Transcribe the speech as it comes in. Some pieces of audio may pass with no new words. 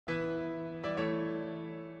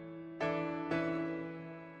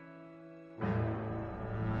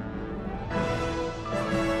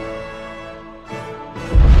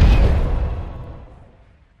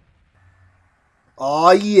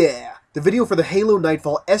Aw yeah! The video for the Halo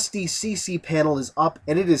Nightfall SDCC panel is up,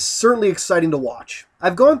 and it is certainly exciting to watch.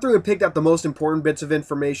 I've gone through and picked out the most important bits of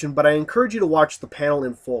information, but I encourage you to watch the panel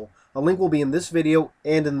in full. A link will be in this video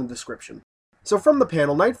and in the description. So from the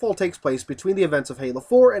panel, Nightfall takes place between the events of Halo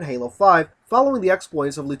 4 and Halo 5, following the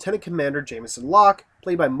exploits of Lieutenant Commander Jameson Locke,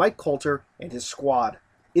 played by Mike Colter, and his squad.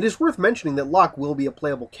 It is worth mentioning that Locke will be a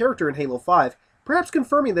playable character in Halo 5, perhaps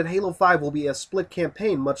confirming that Halo 5 will be a split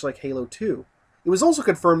campaign much like Halo 2. It was also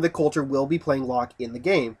confirmed that Colter will be playing Locke in the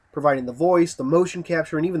game, providing the voice, the motion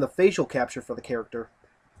capture, and even the facial capture for the character.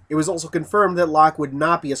 It was also confirmed that Locke would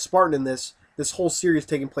not be a Spartan in this whole series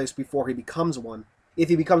taking place before he becomes one. If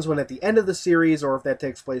he becomes one at the end of the series, or if that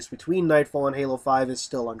takes place between Nightfall and Halo 5 is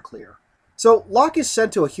still unclear. So, Locke is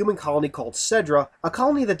sent to a human colony called Cedra, a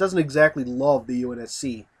colony that doesn't exactly love the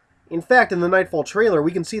UNSC. In fact, in the Nightfall trailer,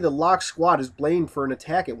 we can see that Locke's squad is blamed for an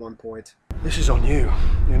attack at one point. This is on you.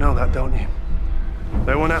 You know that, don't you?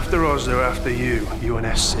 They weren't after us, they were after you,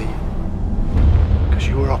 UNSC. Because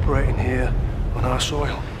you were operating here on our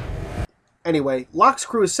soil. Anyway, Locke's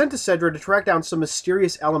crew is sent to Cedra to track down some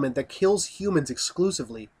mysterious element that kills humans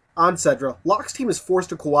exclusively. On Cedra, Locke's team is forced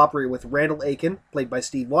to cooperate with Randall Aiken, played by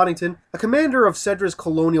Steve Waddington, a commander of Cedra's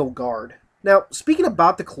Colonial Guard. Now, speaking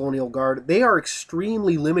about the Colonial Guard, they are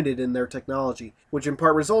extremely limited in their technology, which in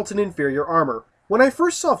part results in inferior armor. When I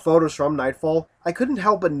first saw photos from Nightfall, I couldn't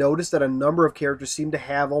help but notice that a number of characters seemed to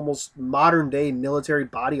have almost modern-day military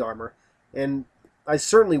body armor, and I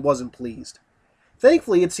certainly wasn't pleased.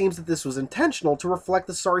 Thankfully, it seems that this was intentional to reflect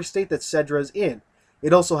the sorry state that Cedra is in.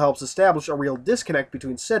 It also helps establish a real disconnect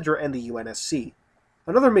between Cedra and the UNSC.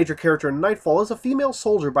 Another major character in Nightfall is a female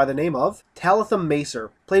soldier by the name of Talitha Macer,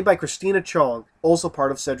 played by Christina Chong, also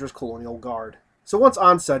part of Cedra's Colonial Guard. So once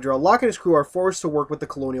on Cedra, Locke and his crew are forced to work with the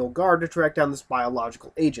Colonial Guard to track down this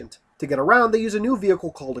biological agent. To get around, they use a new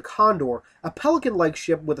vehicle called a Condor, a Pelican-like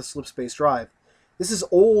ship with a slipspace drive. This is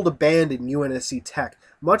old, abandoned UNSC tech,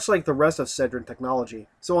 much like the rest of Cedran technology.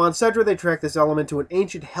 So on Cedra, they track this element to an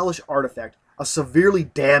ancient hellish artifact, a severely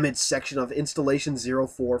damaged section of Installation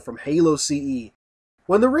 04 from Halo CE.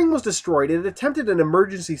 When the ring was destroyed, it attempted an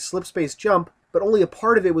emergency slipspace jump, but only a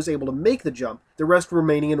part of it was able to make the jump, the rest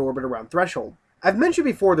remaining in orbit around Threshold. I've mentioned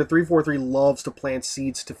before that 343 loves to plant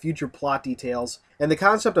seeds to future plot details, and the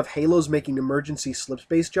concept of Halos making emergency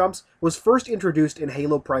slipspace jumps was first introduced in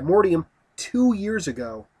Halo Primordium 2 years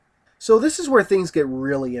ago. So this is where things get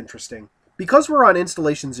really interesting. Because we're on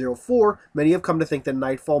Installation 04, many have come to think that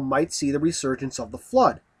Nightfall might see the resurgence of the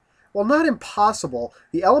Flood. While not impossible,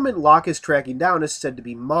 the element Locke is tracking down is said to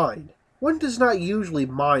be mined. One does not usually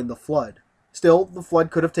mine the Flood. Still, the Flood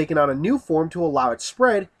could have taken on a new form to allow its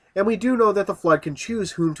spread, and we do know that the Flood can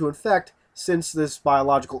choose whom to infect, since this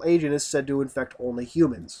biological agent is said to infect only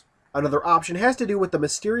humans. Another option has to do with the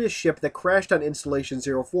mysterious ship that crashed on Installation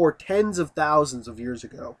 04 tens of thousands of years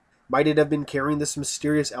ago. Might it have been carrying this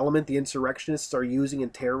mysterious element the insurrectionists are using in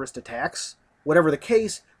terrorist attacks? Whatever the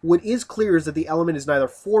case, what is clear is that the element is neither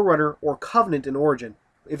Forerunner or Covenant in origin.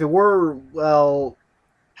 If it were, well,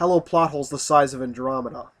 hello plot holes the size of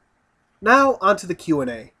Andromeda. Now, onto the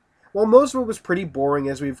Q&A. While most of it was pretty boring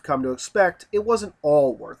as we've come to expect, it wasn't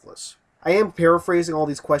all worthless. I am paraphrasing all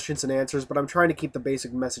these questions and answers, but I'm trying to keep the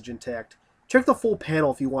basic message intact. Check the full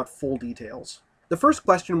panel if you want full details. The first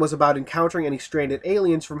question was about encountering any stranded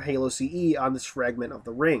aliens from Halo CE on this fragment of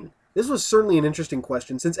the ring. This was certainly an interesting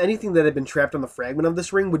question, since anything that had been trapped on the fragment of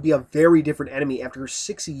this ring would be a very different enemy after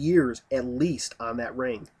 6 years, at least, on that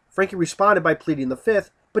ring. Frankie responded by pleading the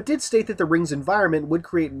fifth, but did state that the ring's environment would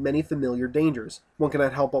create many familiar dangers. One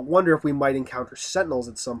cannot help but wonder if we might encounter Sentinels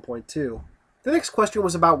at some point too. The next question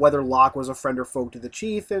was about whether Locke was a friend or foe to the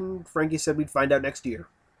Chief, and Frankie said we'd find out next year.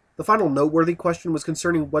 The final noteworthy question was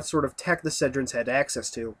concerning what sort of tech the Cedrans had access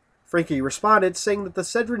to. Frankie responded, saying that the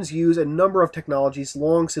Cedrans use a number of technologies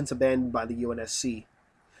long since abandoned by the UNSC.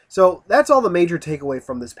 So that's all the major takeaway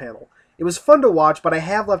from this panel. It was fun to watch, but I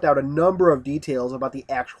have left out a number of details about the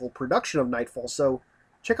actual production of Nightfall, so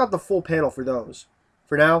check out the full panel for those.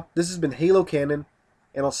 For now, this has been Halo Canon,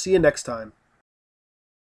 and I'll see you next time.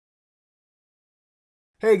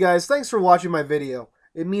 Hey guys, thanks for watching my video.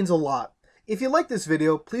 It means a lot. If you like this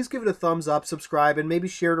video, please give it a thumbs up, subscribe, and maybe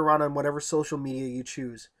share it around on whatever social media you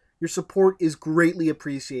choose. Your support is greatly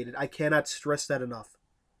appreciated. I cannot stress that enough.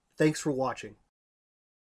 Thanks for watching.